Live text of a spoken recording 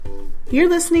You're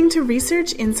listening to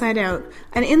Research Inside Out,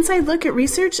 an inside look at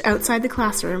research outside the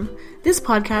classroom. This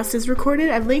podcast is recorded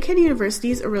at Lakehead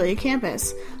University's Orillia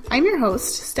campus. I'm your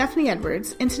host, Stephanie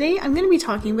Edwards, and today I'm going to be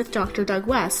talking with Dr. Doug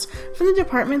West from the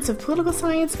Departments of Political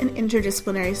Science and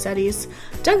Interdisciplinary Studies.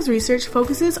 Doug's research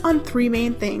focuses on three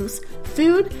main things: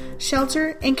 food,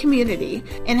 shelter, and community,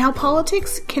 and how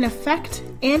politics can affect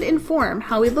and inform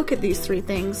how we look at these three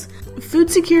things. Food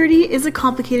security is a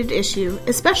complicated issue,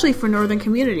 especially for northern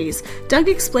communities. Doug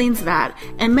explains that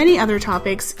and many other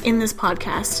topics in this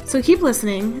podcast, so keep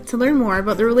listening to learn more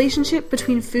about the relationship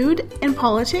between food and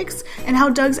politics and how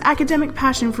Doug's academic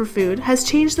passion for food has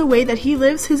changed the way that he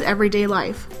lives his everyday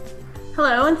life.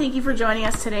 Hello, and thank you for joining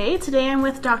us today. Today I'm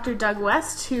with Dr. Doug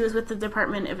West, who is with the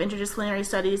Department of Interdisciplinary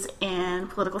Studies and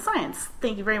Political Science.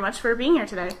 Thank you very much for being here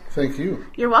today. Thank you.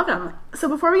 You're welcome. So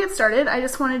before we get started, I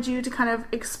just wanted you to kind of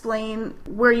explain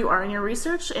where you are in your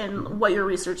research and what your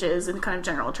research is in kind of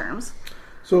general terms.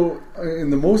 So in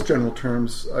the most general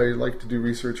terms, I like to do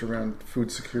research around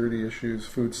food security issues,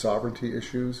 food sovereignty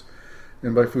issues.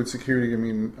 And by food security, I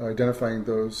mean identifying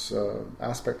those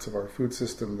aspects of our food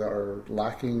system that are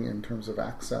lacking in terms of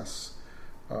access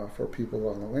for people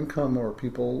on low income or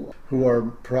people who are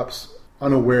perhaps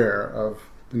unaware of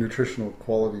the nutritional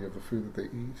quality of the food that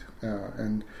they eat,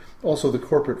 and also the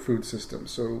corporate food system.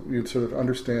 So you'd sort of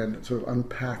understand, sort of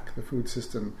unpack the food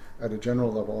system at a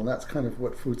general level, and that's kind of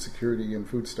what food security and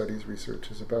food studies research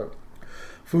is about.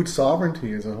 Food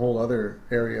sovereignty is a whole other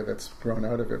area that's grown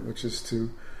out of it, which is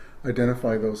to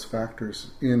identify those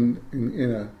factors in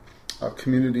a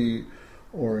community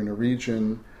or in a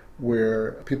region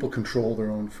where people control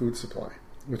their own food supply,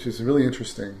 which is a really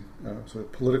interesting sort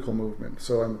of political movement.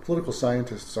 So I'm a political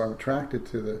scientist, so I'm attracted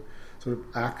to the sort of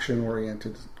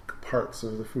action-oriented parts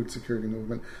of the food security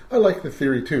movement. I like the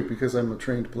theory too, because I'm a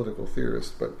trained political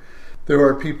theorist, but there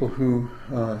are people who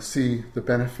see the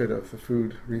benefit of the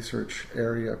food research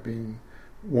area being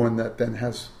one that then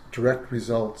has direct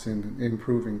results in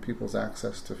improving people's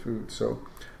access to food. So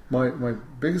my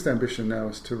biggest ambition now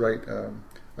is to write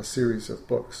a series of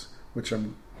books, which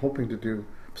I'm hoping to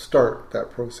start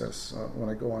that process when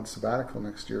I go on sabbatical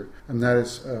next year. And that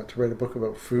is to write a book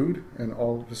about food and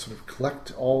to sort of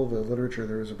collect all the literature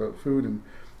there is about food and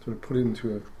sort of put it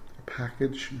into a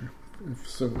package,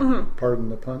 pardon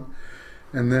the pun,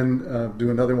 and then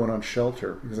do another one on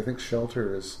shelter, because I think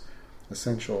shelter is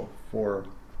essential for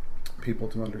people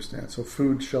to understand. So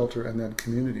food, shelter, and then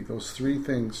community. Those three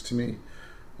things to me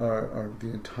are the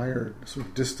entire sort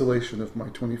of distillation of my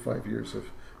 25 years of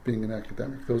being an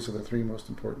academic. Those are the three most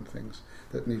important things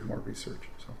that need more research.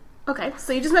 Okay,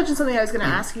 so you just mentioned something I was going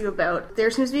to ask you about.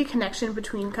 There seems to be a connection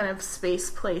between kind of space,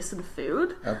 place, and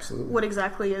food. Absolutely. What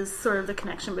exactly is sort of the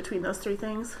connection between those three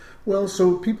things? Well,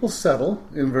 so people settle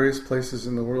in various places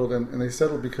in the world, and they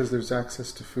settle because there's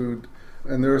access to food.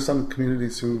 And there are some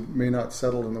communities who may not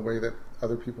settle in the way that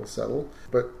other people settle,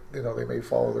 but they may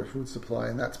follow their food supply,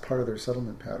 and that's part of their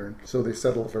settlement pattern. So they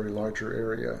settle a very larger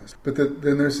area. But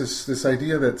then there's this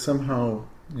idea that somehow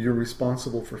you're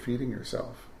responsible for feeding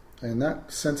yourself. And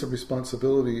that sense of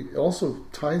responsibility also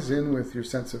ties in with your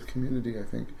sense of community, I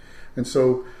think. And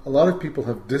so a lot of people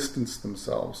have distanced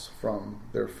themselves from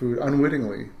their food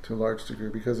unwittingly to a large degree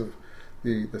because of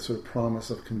the sort of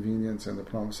promise of convenience and the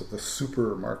promise of the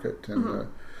supermarket. And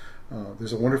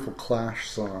there's a wonderful Clash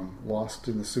song, Lost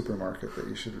in the Supermarket, that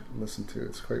you should listen to.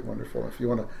 It's quite wonderful. If you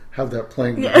want to have that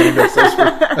playing behind us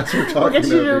as we're talking, we'll get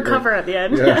you to do a cover at the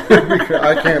end. Yeah,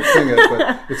 I can't sing it,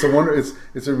 but it's a wonder.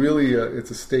 It's a really it's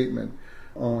a statement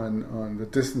on the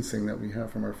distancing that we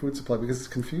have from our food supply, because it's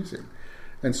confusing.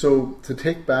 And so to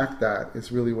take back that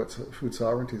is really what food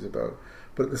sovereignty is about.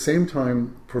 But at the same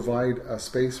time, provide a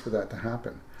space for that to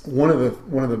happen. One of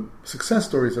the success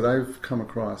stories that I've come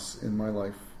across in my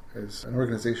life is an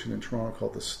organization in Toronto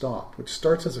called the Stop, which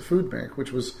starts as a food bank,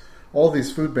 which was all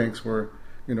these food banks were,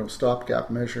 stopgap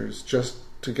measures just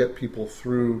to get people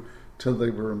through till they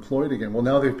were employed again. Well,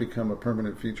 now they've become a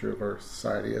permanent feature of our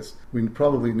society, as we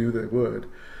probably knew they would.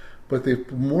 But they've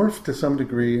morphed to some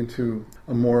degree into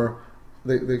a more,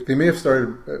 they may have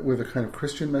started with a kind of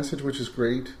Christian message, which is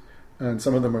great, and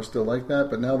some of them are still like that,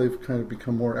 but now they've kind of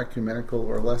become more ecumenical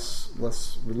or less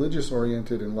religious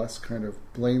oriented and less kind of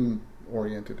blame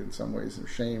oriented in some ways, or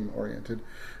shame oriented,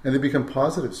 and they become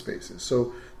positive spaces.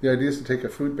 So the idea is to take a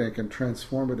food bank and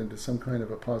transform it into some kind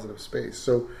of a positive space.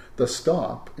 So the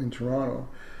Stop in Toronto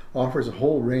offers a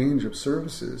whole range of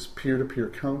services: peer-to-peer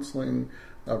counseling,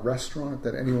 a restaurant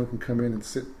that anyone can come in and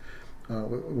sit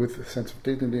with a sense of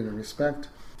dignity and respect,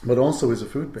 but also as a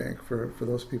food bank for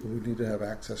those people who need to have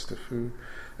access to food.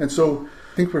 And so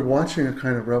I think we're watching a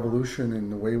kind of revolution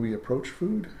in the way we approach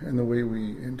food and the way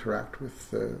we interact with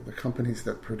the companies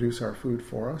that produce our food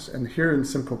for us. And here in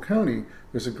Simcoe County,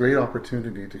 there's a great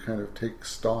opportunity to kind of take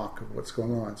stock of what's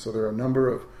going on. So there are a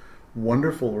number of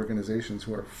wonderful organizations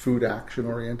who are food action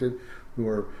oriented, who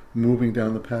are moving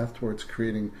down the path towards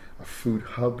creating a food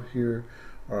hub here,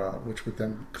 which would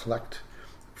then collect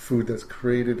food that's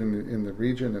created in the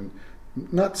region and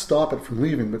not stop it from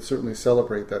leaving, but certainly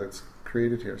celebrate that it's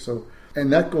created here. So,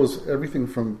 and that goes everything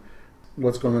from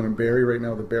what's going on in Barrie right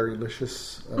now, the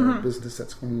Barrie-licious business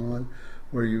that's going on,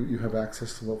 where you have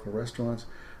access to local restaurants,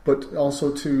 but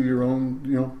also to your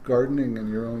own, gardening and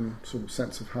your own sort of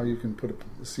sense of how you can put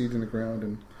a seed in the ground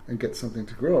and get something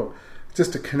to grow.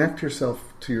 Just to connect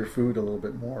yourself to your food a little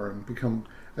bit more and become,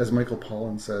 as Michael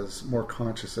Pollan says, more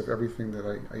conscious of everything that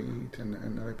I eat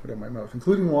and that I put in my mouth,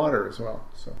 including water as well.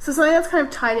 So something that's kind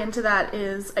of tied into that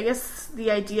is, I guess, the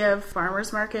idea of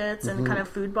farmers markets and kind of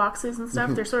food boxes and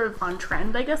stuff. They're sort of on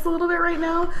trend, I guess, a little bit right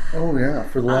now. Oh, yeah,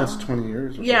 for the last 20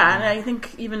 years. Yeah, and I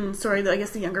think even, I guess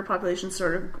the younger population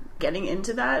sort of getting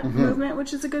into that movement,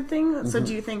 which is a good thing. So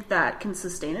do you think that can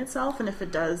sustain itself? And if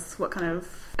it does, what kind of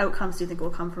outcomes do you think will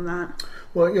come from that?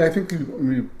 Well, yeah, I think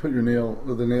you put the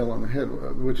nail on the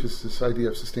head, which is this idea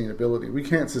of sustainability. We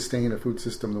can't sustain a food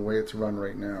system the way it's run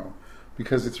right now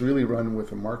because it's really run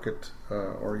with a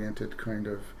market-oriented kind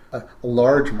of a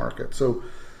large market. So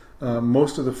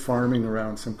most of the farming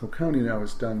around Simcoe County now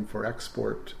is done for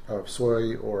export of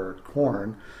soy or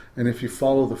corn, and if you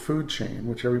follow the food chain,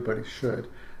 which everybody should,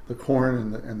 the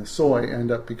corn and the soy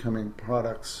end up becoming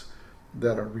products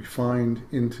that are refined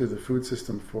into the food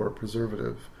system for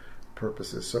preservative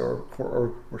purposes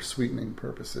or sweetening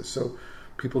purposes. So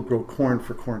people grow corn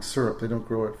for corn syrup. They don't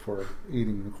grow it for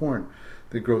eating the corn.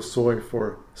 They grow soy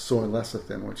for soy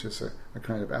lecithin, which is a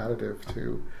kind of additive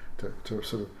to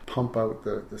sort of pump out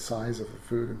the size of the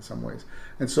food in some ways.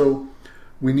 And so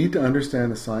we need to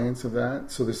understand the science of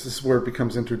that. So this is where it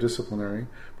becomes interdisciplinary.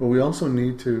 But we also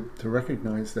need to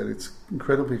recognize that it's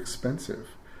incredibly expensive,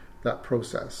 that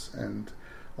process. And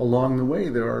along the way,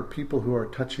 there are people who are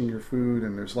touching your food,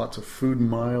 and there's lots of food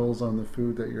miles on the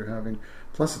food that you're having.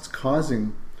 Plus, it's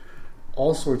causing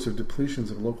all sorts of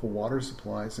depletions of local water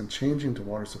supplies and changing to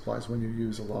water supplies when you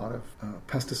use a lot of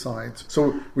pesticides.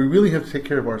 So we really have to take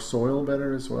care of our soil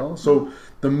better as well. So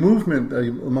the movement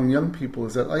among young people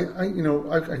is that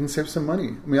I can save some money.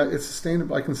 I mean, it's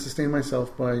sustainable. I can sustain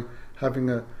myself by having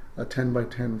a 10 by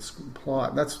 10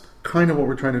 plot. That's kind of what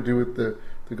we're trying to do with the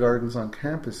gardens on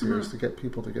campus here, is to get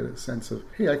people to get a sense of,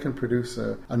 hey, I can produce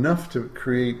enough to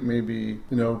create maybe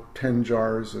 10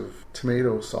 jars of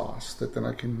tomato sauce that then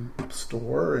I can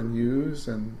store and use.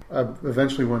 And I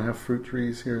eventually want to have fruit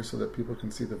trees here so that people can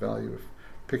see the value of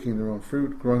picking their own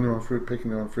fruit, growing their own fruit,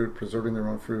 picking their own fruit, preserving their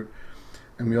own fruit.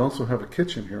 And we also have a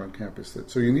kitchen here on campus.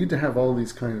 So you need to have all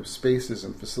these kind of spaces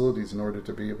and facilities in order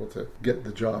to be able to get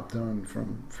the job done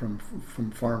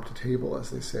from farm to table, as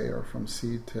they say, or from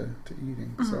seed to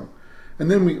eating. So,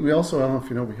 and then we also, I don't know if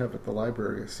you know, we have at the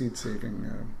library a seed saving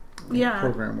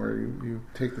program where you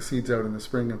take the seeds out in the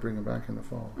spring and bring them back in the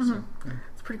fall. So,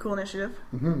 it's a pretty cool initiative.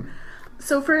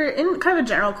 So in kind of a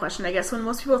general question, I guess, when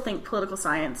most people think political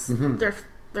science,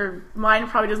 their mind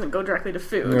probably doesn't go directly to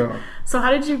food. Yeah. So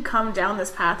how did you come down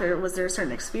this path, or was there a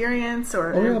certain experience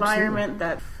or an environment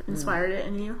that inspired it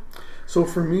in you? So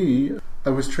for me, I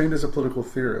was trained as a political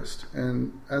theorist,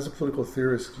 and as a political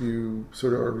theorist, you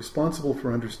sort of are responsible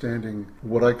for understanding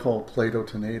what I call Plato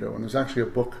to NATO, and there's actually a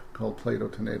book called Plato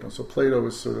to NATO. So Plato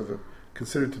is sort of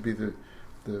considered to be the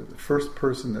first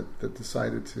person that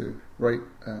decided to write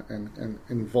and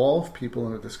involve people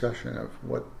in a discussion of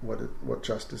what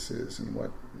justice is and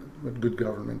what good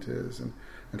government is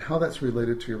and how that's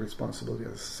related to your responsibility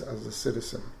as a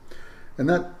citizen. And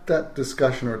that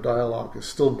discussion or dialogue is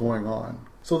still going on.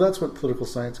 So that's what political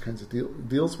science kind of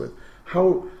deals with.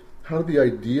 How do the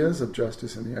ideas of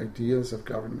justice and the ideas of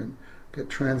government get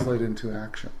translated into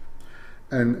action?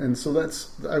 And so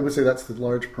I would say that's the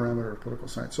large parameter of political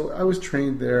science. So I was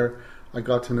trained there. I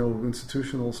got to know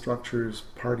institutional structures,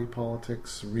 party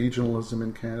politics, regionalism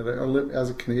in Canada. As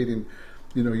a Canadian,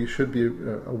 you should be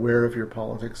aware of your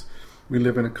politics. We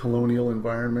live in a colonial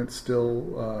environment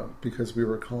still because we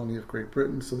were a colony of Great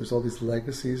Britain. So there's all these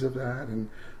legacies of that. And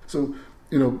so,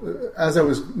 as I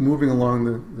was moving along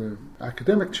the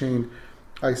academic chain,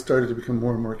 I started to become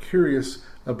more and more curious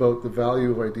about the value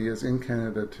of ideas in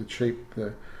Canada to shape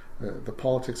the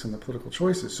politics and the political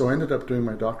choices. So I ended up doing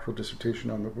my doctoral dissertation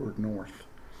on the word North.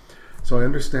 So I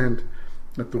understand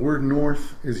that the word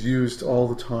North is used all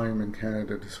the time in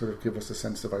Canada to sort of give us a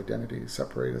sense of identity,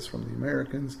 separate us from the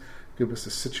Americans, give us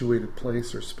a situated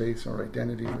place or space or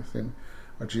identity within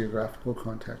a geographical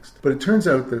context. But it turns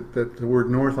out that the word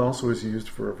North also is used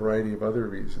for a variety of other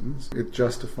reasons. It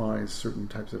justifies certain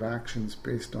types of actions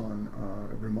based on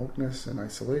remoteness and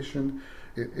isolation.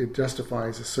 It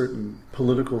justifies a certain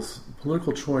political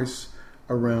choice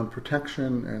around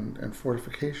protection and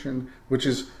fortification, which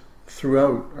is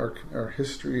throughout our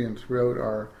history and throughout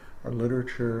our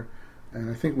literature, and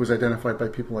I think was identified by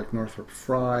people like Northrop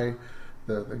Frye,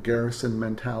 the garrison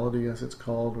mentality, as it's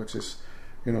called, which is,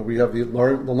 we have the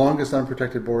longest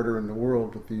unprotected border in the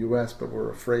world with the U.S., but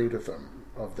we're afraid of them,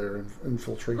 of their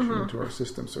infiltration into our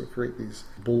system. So we create these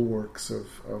bulwarks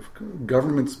of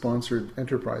government-sponsored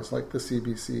enterprise like the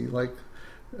CBC, like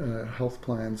health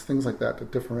plans, things like that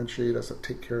differentiate us, that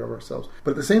take care of ourselves.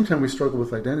 But at the same time, we struggle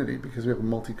with identity because we have a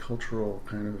multicultural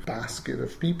kind of basket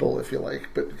of people, if you like,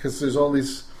 but because there's all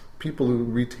these people who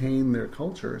retain their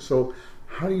culture. So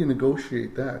how do you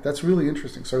negotiate that? That's really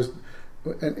interesting. So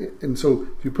so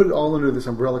if you put it all under this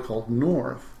umbrella called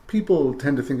North, people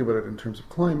tend to think about it in terms of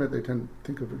climate. They tend to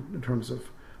think of it in terms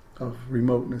of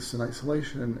remoteness and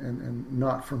isolation and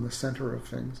not from the center of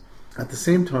things. At the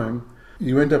same time,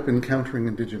 you end up encountering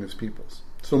Indigenous peoples.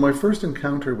 So my first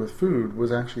encounter with food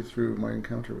was actually through my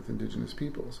encounter with Indigenous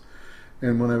peoples.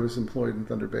 And when I was employed in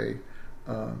Thunder Bay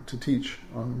to teach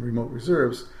on remote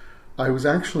reserves, I was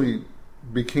actually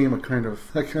became a kind of,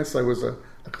 I guess I was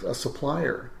a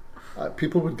supplier.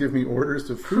 People would give me orders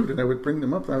of food and I would bring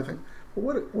them up and I would think,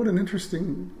 well, what an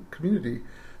interesting community.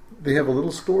 They have a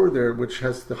little store there which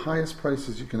has the highest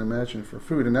prices you can imagine for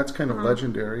food, and that's kind of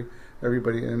legendary,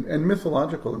 everybody, and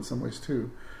mythological in some ways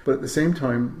too. But at the same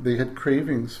time, they had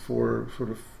cravings for sort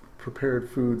of prepared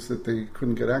foods that they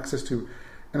couldn't get access to.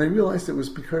 And I realized it was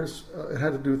because it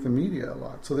had to do with the media a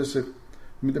lot. So the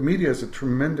media is a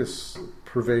tremendous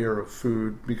purveyor of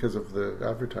food because of the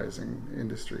advertising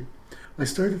industry. I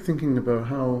started thinking about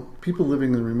how people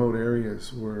living in remote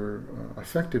areas were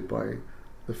affected by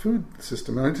the food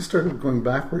system. And I just started going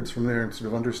backwards from there and sort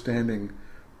of understanding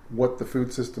what the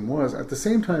food system was. At the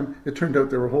same time, it turned out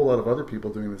there were a whole lot of other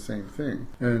people doing the same thing.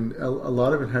 And a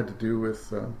lot of it had to do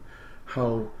with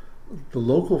how the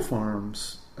local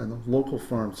farms and the local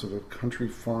farm, sort of country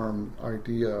farm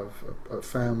idea of a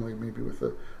family, maybe with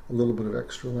a little bit of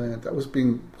extra land, that was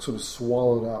being sort of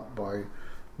swallowed up by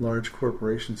large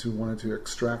corporations who wanted to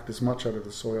extract as much out of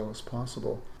the soil as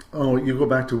possible. Oh, you go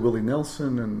back to Willie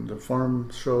Nelson and the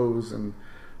farm shows and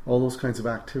all those kinds of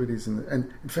activities.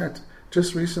 And in fact,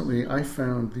 just recently I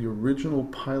found the original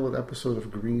pilot episode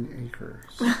of Green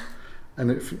Acres.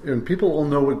 and people all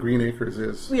know what Green Acres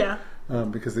is. Yeah.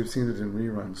 Because they've seen it in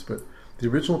reruns. But the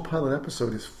original pilot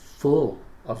episode is full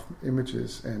of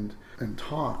images and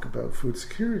talk about food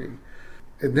security.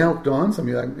 It now dawns on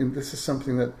me, this is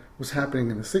something that was happening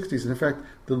in the 60s. And in fact,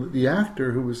 the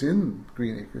actor who was in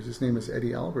Green Acres, his name is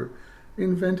Eddie Albert,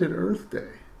 invented Earth Day.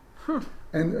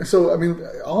 And so,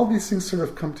 all these things sort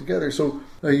of come together. So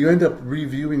you end up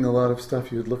reviewing a lot of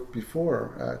stuff you had looked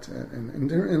before at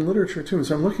in literature too. And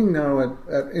so I'm looking now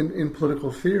at in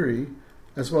political theory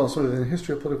as well, sort of in the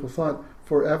history of political thought,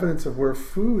 for evidence of where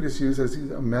food is used as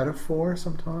a metaphor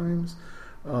sometimes,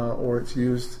 or it's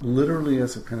used literally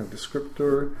as a kind of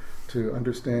descriptor to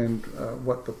understand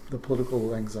what the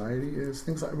political anxiety is.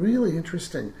 Things like really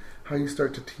interesting how you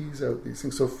start to tease out these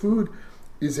things. So food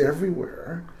is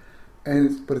everywhere,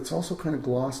 but it's also kind of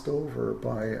glossed over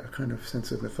by a kind of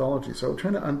sense of mythology. So I'm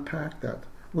trying to unpack that,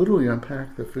 literally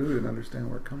unpack the food and understand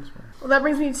where it comes from. Well, that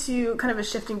brings me to kind of a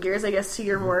shifting gears, I guess, to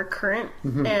your more current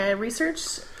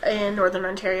research in Northern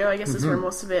Ontario. I guess is where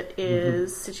most of it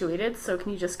is situated. So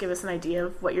can you just give us an idea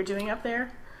of what you're doing up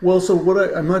there? Well, so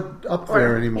I'm not up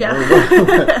there anymore.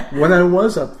 Yeah. When I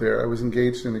was up there, I was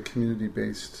engaged in a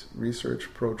community-based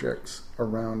research projects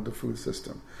around the food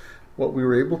system. What we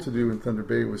were able to do in Thunder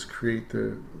Bay was create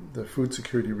the Food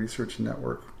Security Research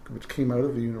Network, which came out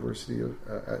of the University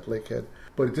at Lakehead,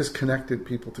 but it just connected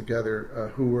people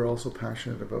together who were also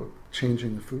passionate about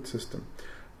changing the food system.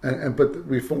 But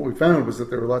what we found was that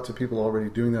there were lots of people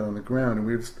already doing that on the ground,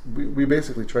 and we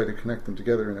basically tried to connect them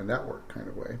together in a network kind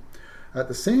of way. At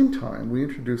the same time, we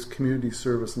introduced community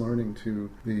service learning to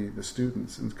the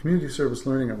students, and community service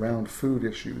learning around food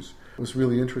issues was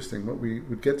really interesting. What we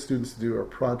would get students to do are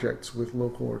projects with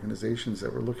local organizations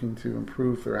that were looking to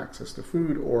improve their access to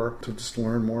food or to just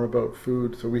learn more about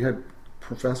food. So we had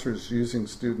professors using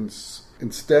students,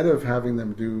 instead of having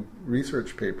them do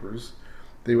research papers,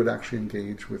 they would actually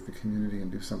engage with the community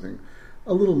and do something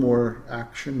a little more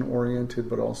action-oriented,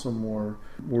 but also more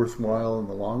worthwhile in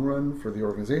the long run for the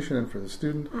organization and for the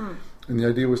student. And the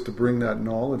idea was to bring that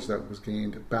knowledge that was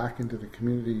gained back into the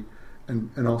community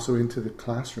and also into the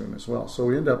classroom as well. So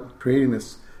we ended up creating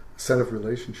this set of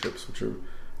relationships which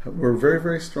were very,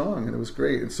 very strong, and it was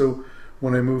great. And so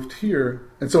when I moved here,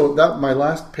 and so that my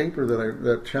last paper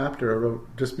that chapter I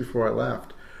wrote just before I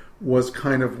left was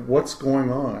kind of what's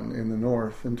going on in the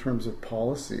North in terms of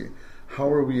policy. How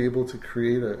are we able to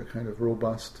create a kind of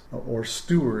robust or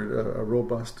steward a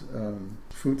robust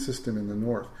food system in the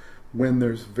North when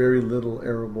there's very little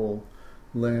arable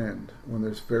land, when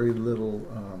there's very little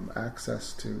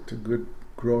access to good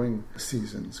growing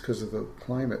seasons because of the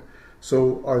climate?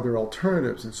 So are there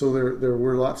alternatives? And so there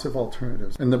were lots of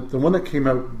alternatives. And the one that came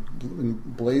out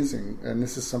blazing, and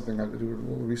this is something I do a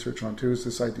little research on too, is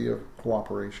this idea of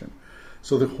cooperation.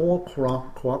 So the whole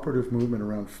cooperative movement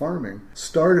around farming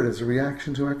started as a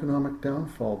reaction to economic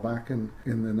downfall back in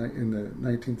the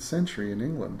 19th century in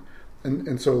England.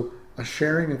 And so a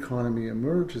sharing economy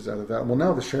emerges out of that. Well,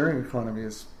 now the sharing economy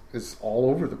is all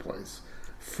over the place.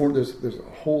 There's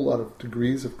a whole lot of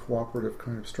degrees of cooperative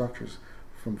kind of structures,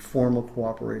 from formal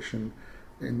cooperation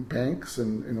in banks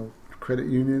and credit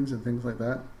unions and things like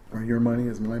that, where your money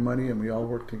is my money and we all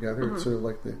work together. It's sort of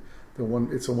like the one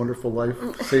It's a Wonderful Life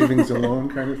savings and loan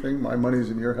kind of thing. My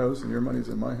money's in your house and your money's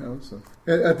in my house. So,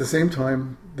 at the same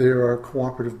time, there are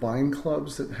cooperative buying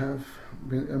clubs that have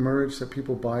emerged, that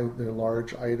people buy their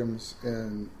large items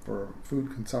for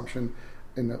food consumption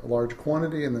in a large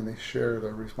quantity, and then they share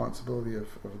the responsibility of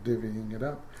divvying it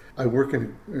up. I work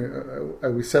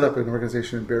we set up an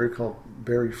organization in Barrie called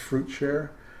Barrie Fruit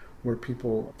Share, where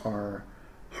people are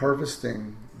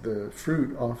harvesting the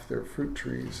fruit off their fruit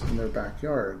trees in their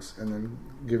backyards and then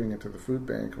giving it to the food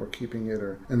bank or keeping it.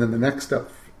 And then the next step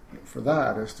for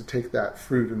that is to take that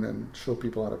fruit and then show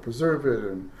people how to preserve it.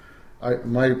 And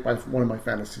one of my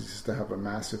fantasies is to have a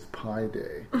massive pie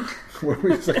day where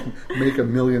we just make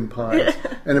 1 million pies.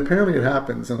 And apparently it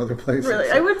happens in other places. Really?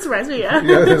 I wouldn't surprise me, yeah.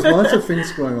 Yeah, there's lots of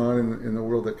things going on in the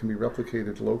world that can be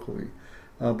replicated locally.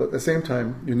 But at the same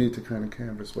time, you need to kind of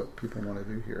canvas what people want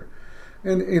to do here.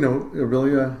 And,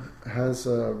 Orillia has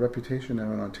a reputation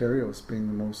now in Ontario as being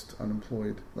the most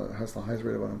unemployed, has the highest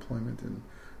rate of unemployment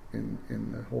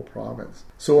in the whole province.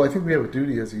 So I think we have a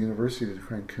duty as a university to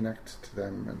try and connect to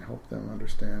them and help them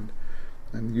understand.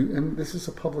 And this is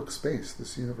a public space,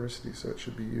 this university, so it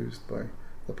should be used by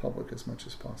the public as much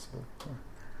as possible.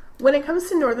 When it comes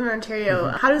to Northern Ontario,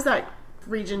 how does that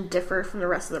region differ from the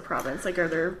rest of the province? Are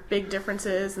there big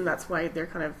differences, and that's why they're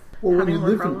kind of having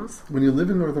more problems? When you live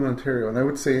in Northern Ontario, and I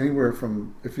would say anywhere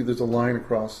from, there's a line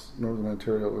across Northern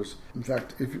Ontario, in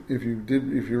fact, if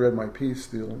you read my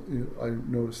piece, I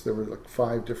noticed there were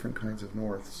 5 different kinds of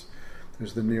norths.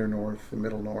 There's the near north, the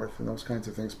middle north, and those kinds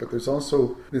of things. But there's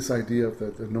also this idea of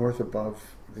the north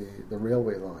above the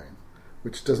railway line,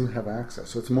 which doesn't have access.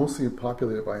 So it's mostly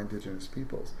populated by Indigenous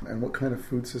peoples. And what kind of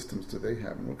food systems do they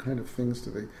have? And what kind of things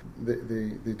do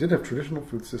they did have traditional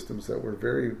food systems that were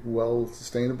very well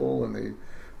sustainable,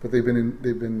 but they've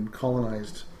been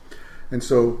colonized. And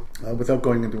so without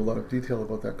going into a lot of detail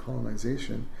about that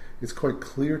colonization, it's quite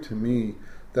clear to me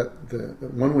that the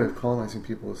one way of colonizing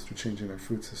people is through changing their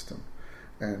food system.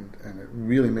 And it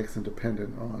really makes them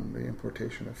dependent on the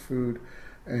importation of food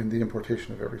and the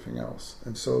importation of everything else.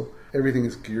 And so everything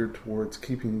is geared towards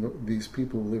keeping these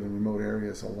people who live in remote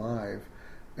areas alive,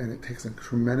 and it takes a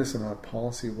tremendous amount of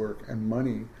policy work and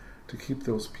money to keep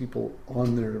those people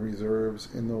on their reserves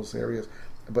in those areas.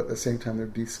 But at the same time, they're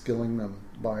de-skilling them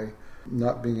by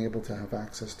not being able to have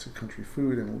access to country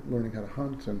food and learning how to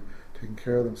hunt and taking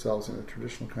care of themselves in a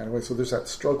traditional kind of way. So there's that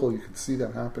struggle. You can see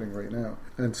that happening right now.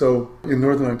 And so in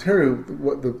Northern Ontario,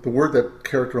 the word that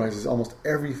characterizes almost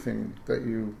everything that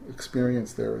you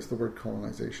experience there is the word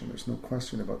colonization. There's no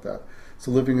question about that. So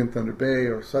living in Thunder Bay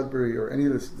or Sudbury or any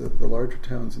of the larger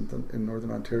towns in Northern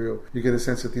Ontario, you get a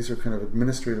sense that these are kind of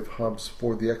administrative hubs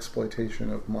for the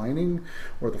exploitation of mining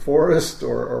or the forest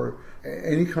or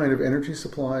any kind of energy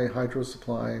supply, hydro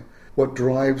supply. What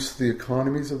drives the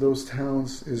economies of those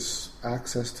towns is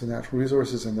access to natural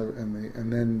resources and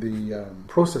then the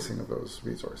processing of those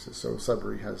resources. So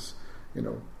Sudbury has,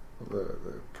 the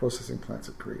processing plants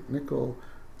that create nickel.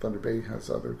 Thunder Bay has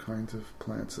other kinds of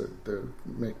plants that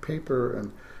make paper,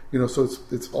 and so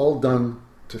it's all done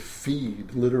to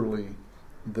feed literally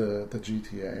the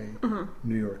GTA,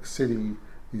 New York City,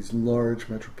 these large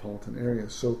metropolitan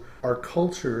areas. So our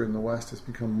culture in the West has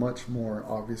become much more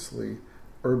obviously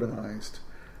urbanized,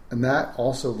 And that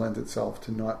also lends itself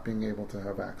to not being able to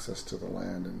have access to the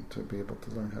land and to be able to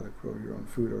learn how to grow your own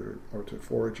food or to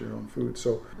forage your own food.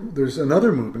 So there's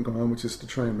another movement going on, which is to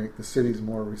try and make the cities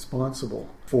more responsible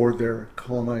for their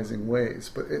colonizing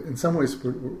ways. But in some ways,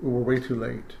 we're way too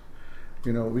late.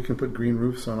 We can put green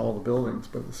roofs on all the buildings,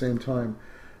 but at the same time,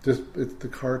 it's the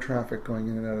car traffic going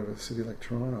in and out of a city like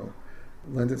Toronto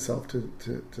lends itself to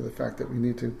the fact that we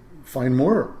need to find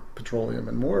more petroleum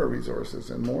and more resources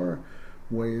and more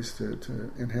ways to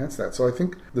enhance that. So I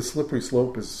think the slippery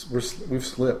slope is we've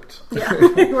slipped. Yeah,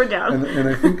 we're down. And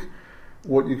I think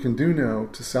what you can do now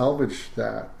to salvage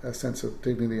that, a sense of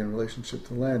dignity in relationship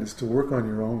to land, is to work on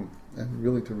your own and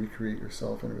really to recreate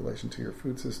yourself in relation to your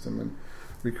food system and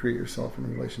recreate yourself in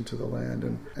relation to the land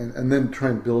and then try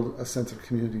and build a sense of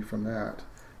community from that.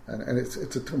 And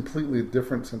it's a completely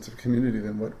different sense of community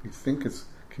than what we think is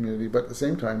community. But at the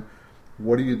same time,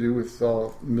 what do you do with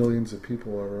millions of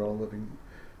people who are all living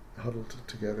huddled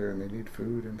together and they need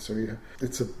food? And so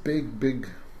it's a big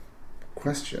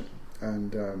question.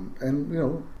 And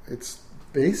it's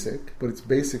basic, but it's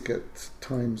basic at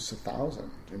times 1,000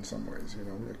 in some ways.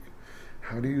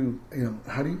 How do you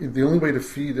the only way to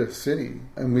feed a city,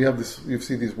 and you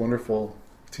see these wonderful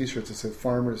T-shirts that say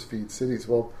 "Farmers feed cities."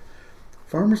 Well,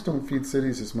 farmers don't feed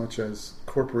cities as much as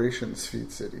corporations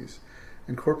feed cities.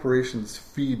 And corporations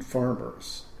feed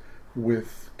farmers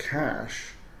with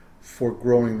cash for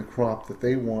growing the crop that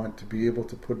they want to be able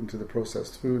to put into the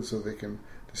processed food so they can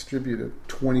distribute it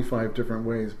 25 different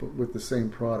ways but with the same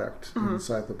product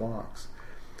inside the box.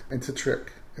 It's a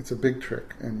trick. It's a big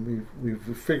trick, and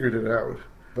we've figured it out.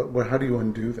 But how do you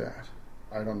undo that?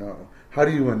 I don't know. How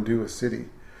do you undo a city?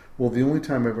 Well, the only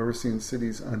time I've ever seen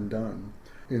cities undone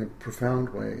in a profound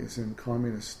way is in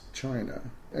communist China.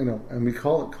 And we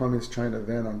call it communist China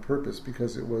then on purpose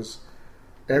because it was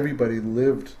everybody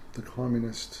lived the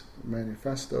communist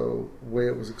manifesto way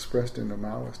it was expressed in a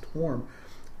Maoist form,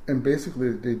 and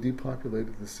basically they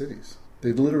depopulated the cities.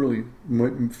 They literally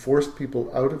forced people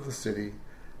out of the city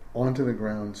onto the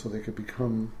ground so they could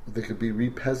be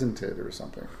repeasanted or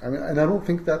something. And I don't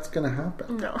think that's going to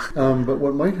happen. No. But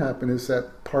what might happen is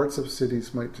that parts of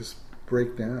cities might just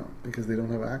break down because they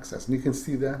don't have access. And you can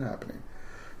see that happening.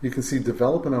 You can see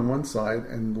development on one side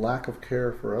and lack of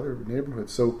care for other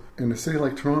neighborhoods. So in a city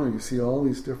like Toronto, you see all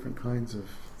these different kinds of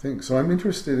things. So I'm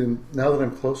interested in, now that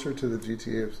I'm closer to the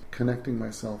GTA, connecting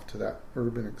myself to that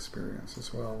urban experience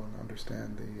as well and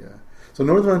understand So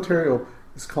Northern Ontario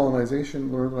is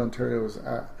colonization. Northern Ontario is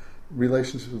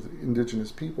relationships with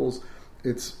Indigenous peoples.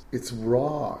 It's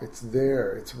raw. It's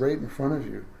there. It's right in front of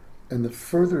you. And the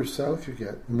further south you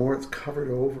get, the more it's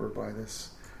covered over by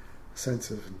this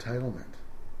sense of entitlement,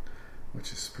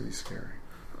 which is pretty scary.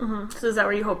 Mm-hmm. So is that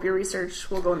where you hope your research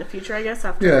will go in the future, I guess?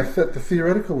 After? Yeah, at the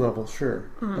theoretical level,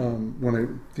 sure.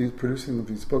 Mm-hmm. Producing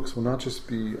these books will not just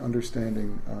be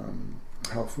understanding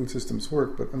how food systems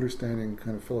work, but understanding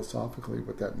kind of philosophically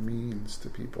what that means to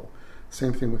people.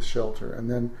 Same thing with shelter. And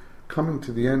then coming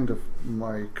to the end of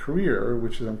my career,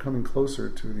 which is I'm coming closer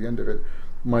to the end of it,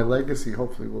 my legacy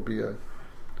hopefully will be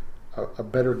a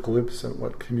better glimpse at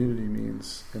what community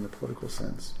means in a political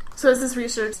sense. So has this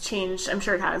research changed? I'm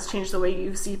sure it has changed the way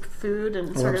you see food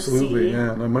and sort of see. Absolutely,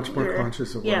 yeah. And I'm much more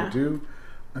conscious of what I do.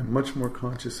 I'm much more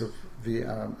conscious of the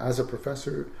as a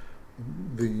professor,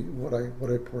 what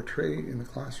I portray in the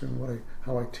classroom,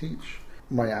 how I teach.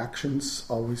 My actions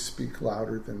always speak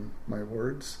louder than my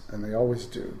words, and they always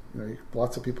do.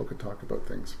 Lots of people could talk about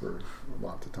things for a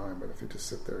lot of time, but if they just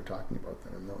sit there talking about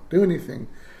them and don't do anything,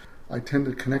 I tend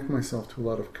to connect myself to a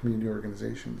lot of community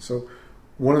organizations. So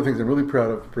one of the things I'm really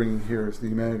proud of bringing here is the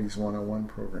Humanities 101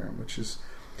 program, which is,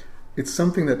 it's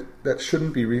something that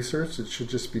shouldn't be researched, it should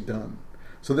just be done.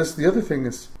 So the other thing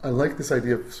is, I like this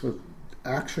idea of sort of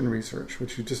action research,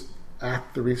 which you just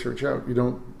act the research out. You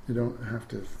don't have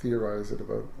to theorize it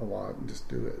about a lot and just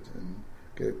do it and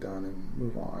get it done and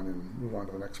move on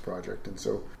to the next project. And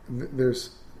so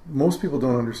most people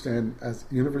don't understand, as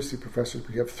university professors,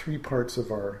 we have 3 parts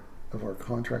of our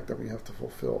contract that we have to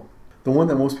fulfill. The one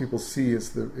that most people see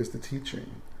is the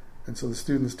teaching. And so the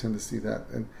students tend to see that.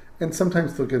 And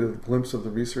sometimes they'll get a glimpse of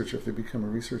the research if they become a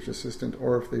research assistant,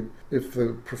 or if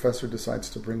the professor decides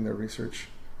to bring their research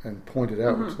and point it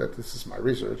out that this is my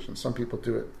research, and some people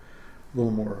do it a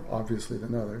little more obviously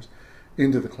than others,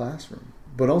 into the classroom.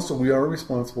 But also we are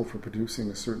responsible for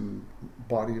producing a certain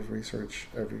body of research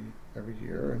every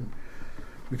year, and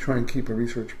we try and keep a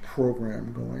research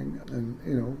program going.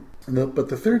 But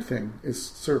the third thing is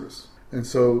service. And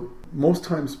so most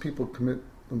times people commit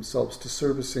themselves to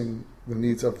servicing the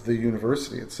needs of the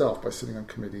university itself by sitting on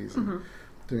committees and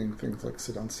doing things like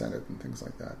sit on Senate and things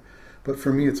like that. But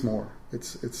for me, it's more.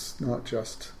 It's not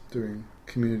just doing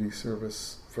community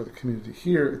service for the community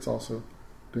here. It's also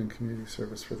doing community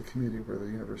service for the community where the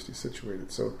university is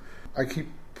situated. So I keep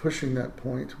pushing that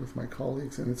point with my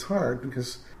colleagues, and it's hard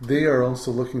because they are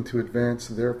also looking to advance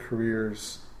their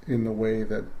careers in the way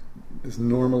that is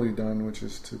normally done, which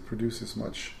is to produce as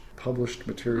much published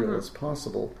material as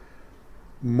possible,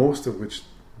 most of which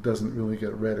doesn't really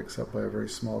get read except by a very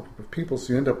small group of people.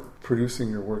 So you end up producing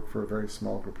your work for a very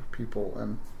small group of people,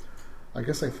 and I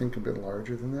guess I think a bit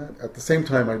larger than that. At the same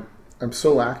time, I'm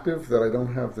so active that I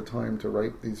don't have the time to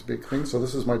write these big things. So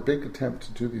this is my big attempt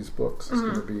to do these books. It's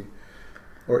going to be,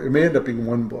 or it may end up being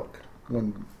one book,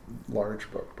 one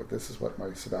large book, but this is what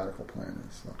my sabbatical plan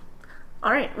is. So.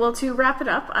 All right. Well, to wrap it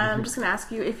up, I'm just going to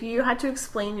ask you, if you had to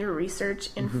explain your research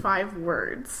in 5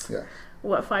 words,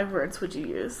 what 5 words would you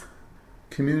use?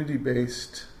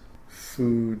 Community-based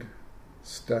food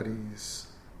studies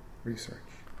research.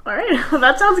 All right. Well,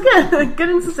 that sounds good. Good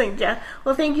and succinct, yeah.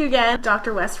 Well, thank you again,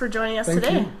 Dr. West, for joining us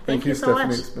today. Thank you so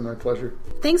much. It's been my pleasure.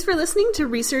 Thanks for listening to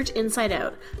Research Inside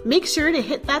Out. Make sure to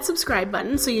hit that subscribe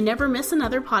button so you never miss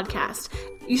another podcast.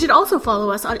 You should also follow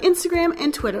us on Instagram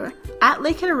and Twitter at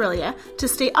Lakehead Aurelia to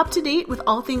stay up to date with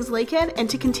all things Lakehead and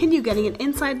to continue getting an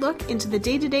inside look into the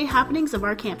day-to-day happenings of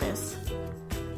our campus.